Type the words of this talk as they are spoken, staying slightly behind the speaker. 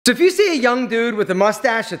So if you see a young dude with a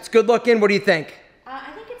mustache that's good looking, what do you think?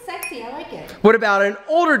 I think it's sexy. I like it. What about an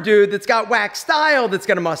older dude that's got wax style that's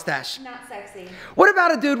got a mustache? Not sexy. What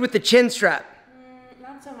about a dude with the chin strap?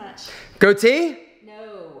 Not so much. Goatee?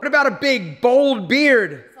 No. What about a big, bold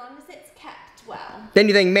beard? As long as it's kept well. Then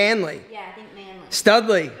you think manly? Yeah, I think manly.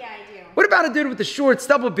 Studly? Yeah, I do. What about a dude with a short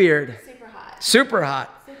stubble beard? Super hot. Super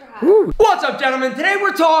hot. Super hot. Woo. What's up, gentlemen? Today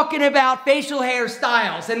we're talking about facial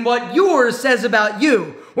hairstyles and what yours says about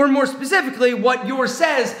you, or more specifically, what yours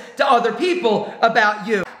says to other people about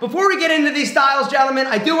you. Before we get into these styles, gentlemen,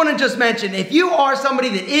 I do want to just mention, if you are somebody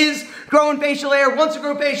that is growing facial hair, wants to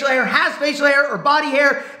grow facial hair, has facial hair or body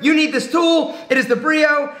hair, you need this tool. It is the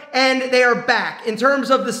Brio, and they are back in terms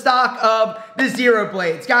of the stock of the Zero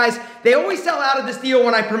Blades. Guys, they always sell out of this deal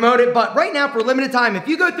when I promote it, but right now, for a limited time, if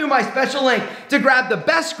you go through my special link to grab the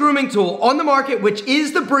best grooming tool on the market, which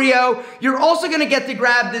is the Brio, you're also gonna get to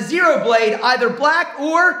grab the Zero Blade, either black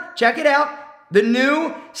or, check it out, the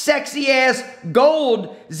new sexy ass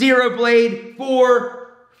gold Zero Blade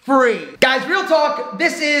for free. Guys, real talk,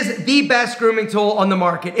 this is the best grooming tool on the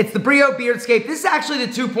market. It's the Brio Beardscape. This is actually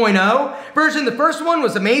the 2.0 version. The first one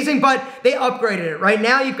was amazing, but they upgraded it. Right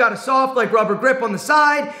now, you've got a soft, like rubber grip on the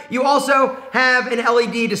side. You also have an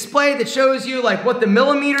LED display that shows you like what the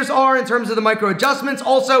millimeters are in terms of the micro adjustments.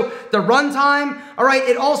 Also, the runtime. All right,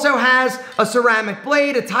 it also has a ceramic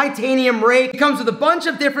blade, a titanium rake. It comes with a bunch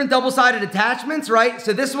of different double-sided attachments, right?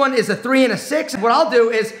 So this one is a 3 and a 6. What I'll do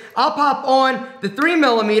is I'll pop on the 3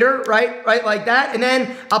 millimeter, right like that, and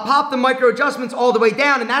then I'll pop the micro adjustments all the way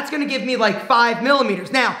down, and that's gonna give me like 5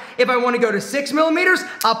 millimeters. Now, if I wanna go to 6 millimeters,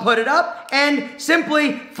 I'll put it up and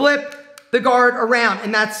simply flip the guard around,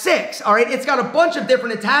 and that's 6, all right? It's got a bunch of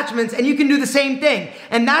different attachments, and you can do the same thing.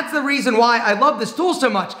 And that's the reason why I love this tool so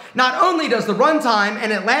much. Not only does the runtime,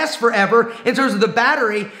 and it lasts forever in terms of the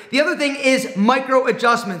battery, the other thing is micro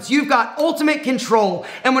adjustments. You've got ultimate control.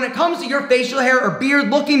 And when it comes to your facial hair or beard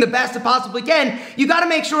looking the best it possibly can, you gotta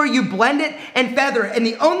make sure you blend it and feather it. And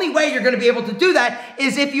the only way you're gonna be able to do that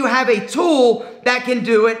is if you have a tool that can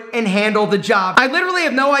do it and handle the job. I literally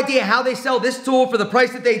have no idea how they sell this tool for the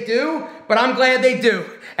price that they do, but I'm glad they do.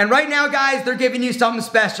 And right now, guys, they're giving you something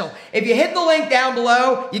special. If you hit the link down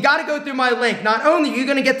below, you gotta go through my link. Not only are you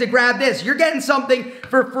gonna get to grab this, you're getting something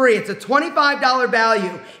for free. It's a $25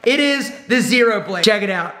 value. It is the Zero Blade. Check it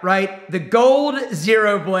out, right? The gold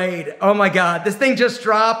Zero Blade. Oh my God, this thing just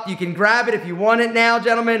dropped. You can grab it if you want it now,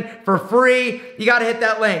 gentlemen, for free. You gotta hit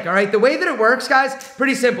that link, all right? The way that it works, guys,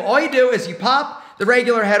 pretty simple. All you do is you pop the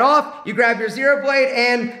regular head off, you grab your Zero Blade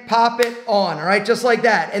and pop it on, all right? Just like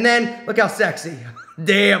that. And then, look how sexy.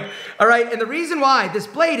 Damn. All right, and the reason why this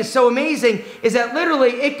blade is so amazing is that literally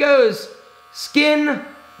it goes skin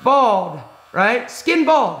bald, right? Skin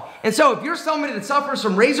bald. And so if you're somebody that suffers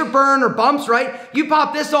from razor burn or bumps, right? You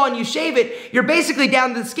pop this on, you shave it, you're basically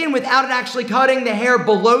down to the skin without it actually cutting the hair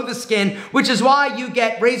below the skin, which is why you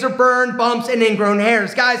get razor burn, bumps, and ingrown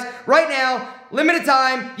hairs. Guys, right now, limited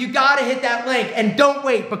time, you gotta hit that link and don't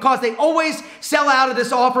wait because they always sell out of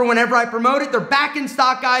this offer whenever I promote it. They're back in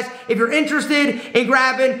stock, guys. If you're interested in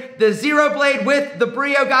grabbing the Zero Blade with the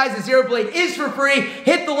Brio, guys, the Zero Blade is for free.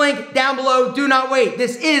 Hit the link down below. Do not wait.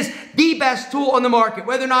 This is the best tool on the market.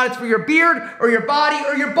 Whether or not it's for your beard or your body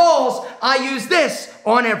or your balls, I use this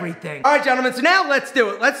on everything. All right, gentlemen, so now let's do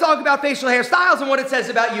it. Let's talk about facial hairstyles and what it says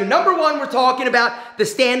about you. Number one, we're talking about the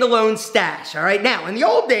Standalone stash, all right? Now, in the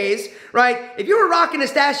old days, right, if you were rocking a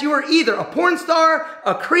stash, you were either a porn star,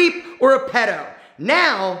 a creep, or a pedo.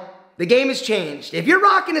 Now, the game has changed. If you're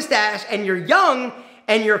rocking a stash and you're young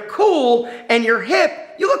and you're cool and you're hip,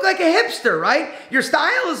 you look like a hipster, right? Your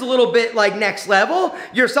style is a little bit like next level.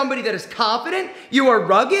 You're somebody that is confident. You are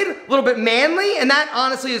rugged, a little bit manly, and that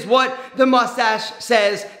honestly is what the mustache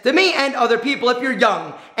says to me and other people if you're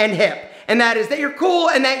young and hip. And that is that you're cool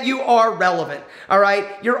and that you are relevant, all right?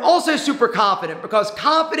 You're also super confident because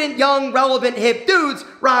confident, young, relevant, hip dudes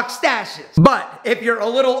rock stashes. But if you're a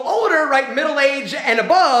little older, right, middle-aged and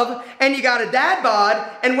above, and you got a dad bod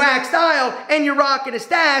and wax style and you're rocking a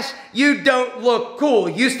stash, you don't look cool.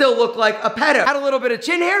 You still look like a pedo. Add a little bit of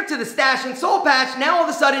chin hair to the stash and soul patch, now all of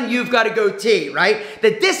a sudden you've got a goatee, right?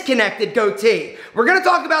 The disconnected goatee. We're gonna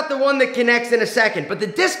talk about the one that connects in a second, but the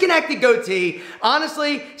disconnected goatee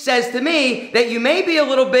honestly says to me that you may be a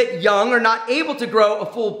little bit young or not able to grow a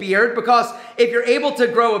full beard because if you're able to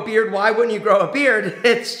grow a beard, why wouldn't you grow a beard?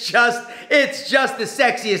 It's just the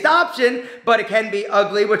sexiest option, but it can be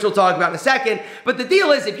ugly, which we'll talk about in a second. But the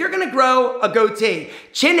deal is, if you're gonna grow a goatee,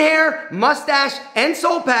 chin hair, mustache, and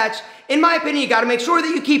soul patch, in my opinion, you gotta make sure that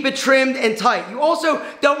you keep it trimmed and tight. You also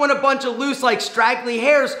don't want a bunch of loose, like straggly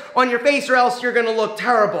hairs on your face, or else you're gonna look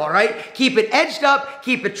terrible, all right? Keep it edged up,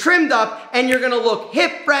 keep it trimmed up, and you're gonna look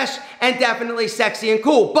hip, fresh, and definitely sexy and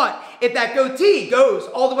cool. But if that goatee goes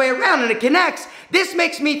all the way around and it connects, this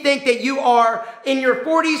makes me think that you are in your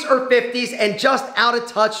 40s or 50s and just out of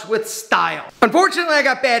touch with style. Unfortunately, I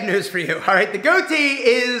got bad news for you, all right? The goatee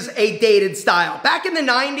is a dated style. Back in the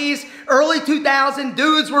 90s, early 2000s,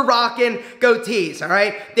 dudes were rocking goatees, all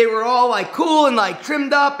right? They were all like cool and like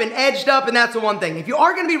trimmed up and edged up, and that's the one thing. If you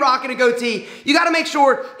are gonna be rocking a goatee, you gotta make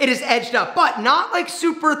sure it is edged up, but not like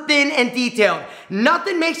super thin and detailed.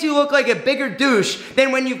 Nothing makes you look like a bigger douche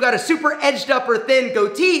than when you've got a super edged up or thin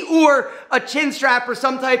goatee or a chin strap or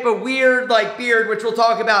some type of weird like beard, which we'll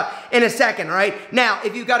talk about in a second, all right? Now,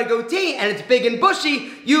 if you've got a goatee and it's big and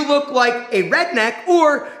bushy, you look like a redneck,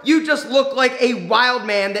 or you just look like a wild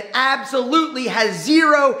man that absolutely has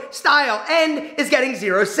zero style and is getting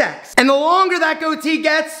zero sex. And the longer that goatee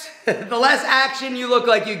gets, the less action you look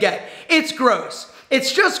like you get. It's gross.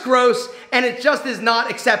 It's just gross, and it just is not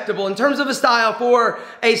acceptable in terms of a style for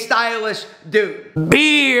a stylish dude.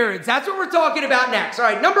 Beards, that's what we're talking about next. All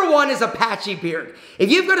right, number one is a patchy beard. If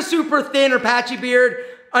you've got a super thin or patchy beard,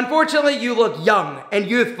 unfortunately, you look young and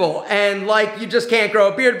youthful and like you just can't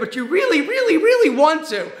grow a beard, but you really, really, really want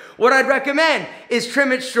to. What I'd recommend is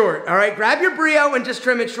trim it short, all right? Grab your brio and just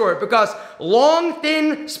trim it short, because long,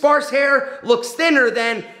 thin, sparse hair looks thinner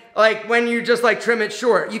than like when you just like trim it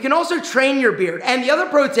short. You can also train your beard. And the other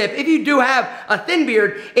pro tip, if you do have a thin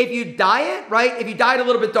beard, if you dye it, right? If you dye it a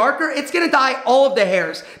little bit darker, it's gonna dye all of the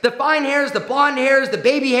hairs. The fine hairs, the blonde hairs, the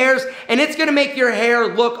baby hairs, and it's gonna make your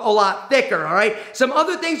hair look a lot thicker, all right? Some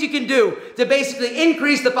other things you can do to basically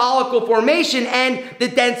increase the follicle formation and the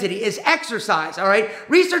density is exercise, all right?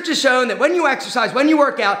 Research has shown that when you exercise, when you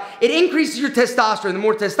work out, it increases your testosterone. The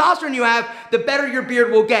more testosterone you have, the better your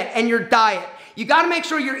beard will get, and your diet. You gotta make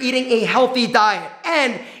sure you're eating a healthy diet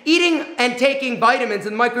and eating and taking vitamins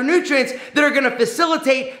and micronutrients that are gonna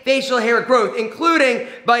facilitate facial hair growth, including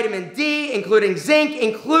vitamin D, including zinc,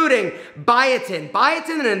 including biotin.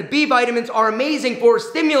 Biotin and the B vitamins are amazing for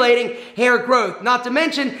stimulating hair growth, not to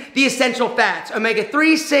mention the essential fats,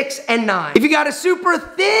 omega-3, 6, and 9. If you got a super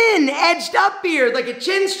thin, edged up beard, like a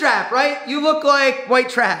chin strap, right? You look like white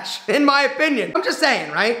trash, in my opinion. I'm just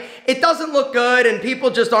saying, right? It doesn't look good, and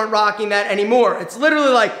people just aren't rocking that anymore. It's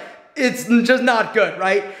literally like, it's just not good,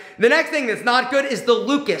 right? The next thing that's not good is the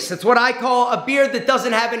Lucas. It's what I call a beard that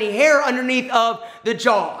doesn't have any hair underneath of the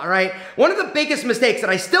jaw, all right? One of the biggest mistakes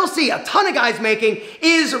that I still see a ton of guys making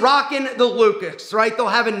is rocking the Lucas, right? They'll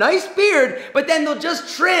have a nice beard, but then they'll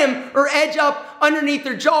just trim or edge up underneath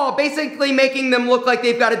their jaw, basically making them look like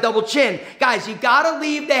they've got a double chin. Guys, you gotta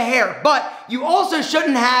leave the hair, but you also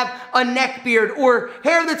shouldn't have a neck beard or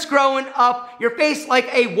hair that's growing up your face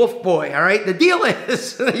like a wolf boy, all right? The deal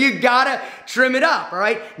is you gotta trim it up, all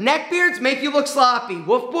right? Neck beards make you look sloppy.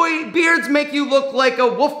 Wolf boy beards make you look like a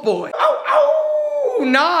wolf boy. Oh,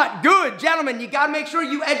 not good. Gentlemen, you gotta make sure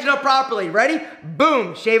you edge it up properly. Ready?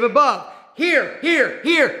 Boom, shave above. Here, here,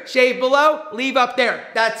 here, shave below, leave up there.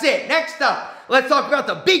 That's it. Next up, let's talk about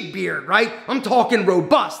the big beard, right? I'm talking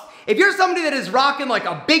robust. If you're somebody that is rocking like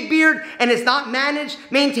a big beard and it's not managed,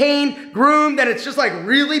 maintained, groomed, and it's just like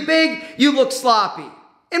really big, you look sloppy,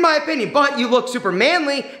 in my opinion, but you look super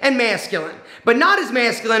manly and masculine. But not as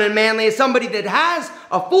masculine and manly as somebody that has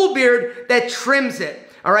a full beard that trims it.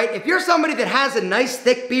 All right, if you're somebody that has a nice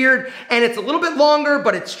thick beard and it's a little bit longer,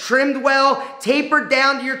 but it's trimmed well, tapered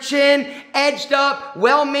down to your chin, edged up,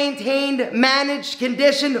 well maintained, managed,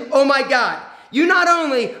 conditioned, oh my God. You not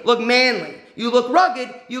only look manly, you look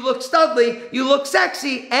rugged, you look studly, you look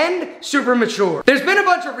sexy, and super mature. There's been a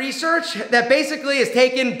bunch of research that basically has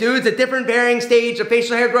taken dudes at different varying stage of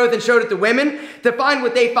facial hair growth and showed it to women to find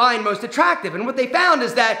what they find most attractive. And what they found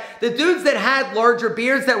is that the dudes that had larger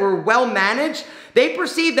beards that were well managed, they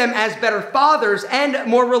perceived them as better fathers and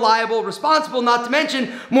more reliable, responsible, not to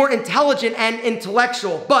mention more intelligent and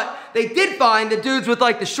intellectual. But they did find the dudes with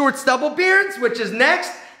like the short stubble beards, which is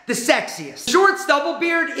next, the sexiest. Short stubble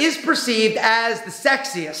beard is perceived as the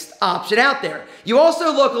sexiest option out there. You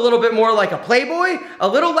also look a little bit more like a playboy, a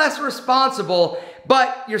little less responsible,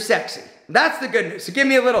 but you're sexy. That's the good news. So give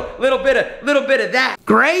me a little bit of that.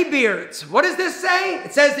 Gray beards. What does this say?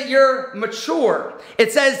 It says that you're mature.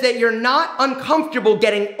 It says that you're not uncomfortable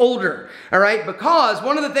getting older. All right? Because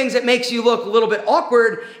one of the things that makes you look a little bit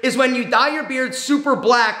awkward is when you dye your beard super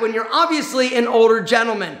black when you're obviously an older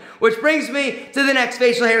gentleman. Which brings me to the next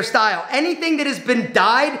facial hairstyle. Anything that has been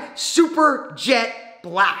dyed super jet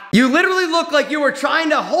black. You literally look like you were trying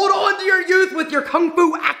to hold on to your youth with your kung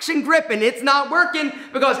fu action grip, and it's not working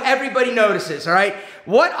because everybody notices, all right?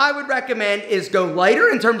 What I would recommend is go lighter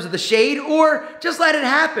in terms of the shade, or just let it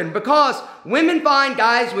happen, because women find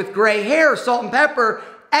guys with gray hair, salt and pepper,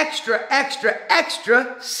 extra, extra,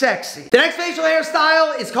 extra sexy. The next facial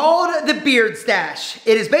hairstyle is called the beard stash.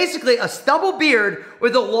 It is basically a stubble beard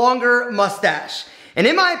with a longer mustache. And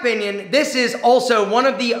in my opinion, this is also one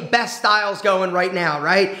of the best styles going right now,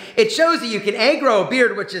 right? It shows that you can A, grow a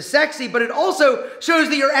beard, which is sexy, but it also shows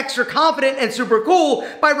that you're extra confident and super cool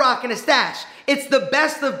by rocking a stash. It's the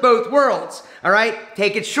best of both worlds, all right?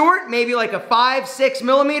 Take it short, maybe like a 5-6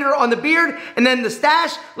 millimeter on the beard, and then the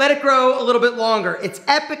stash, let it grow a little bit longer. It's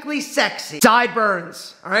epically sexy.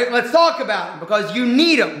 Sideburns, all right? Let's talk about them, because you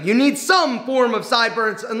need them. You need some form of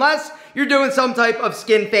sideburns, unless you're doing some type of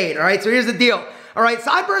skin fade, all right? So here's the deal. All right,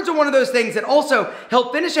 sideburns are one of those things that also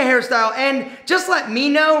help finish a hairstyle, and just let me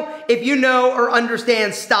know if you know or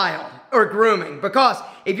understand style or grooming, because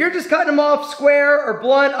if you're just cutting them off square or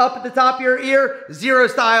blunt up at the top of your ear, zero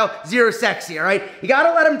style, zero sexy, all right? You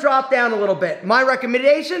gotta let them drop down a little bit. My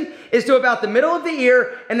recommendation is to about the middle of the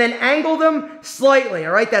ear and then angle them slightly,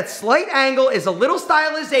 all right? That slight angle is a little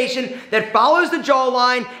stylization that follows the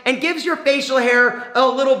jawline and gives your facial hair a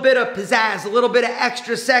little bit of pizzazz, a little bit of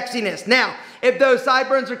extra sexiness. Now, if those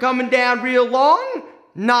sideburns are coming down real long,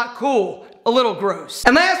 not cool. A little gross.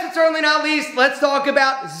 And last but certainly not least, let's talk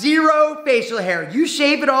about zero facial hair. You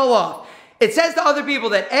shave it all off. It says to other people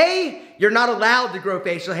that A, you're not allowed to grow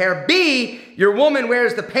facial hair. B, your woman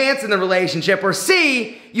wears the pants in the relationship. Or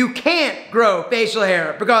C, you can't grow facial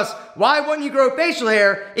hair. Because why wouldn't you grow facial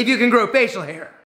hair if you can grow facial hair?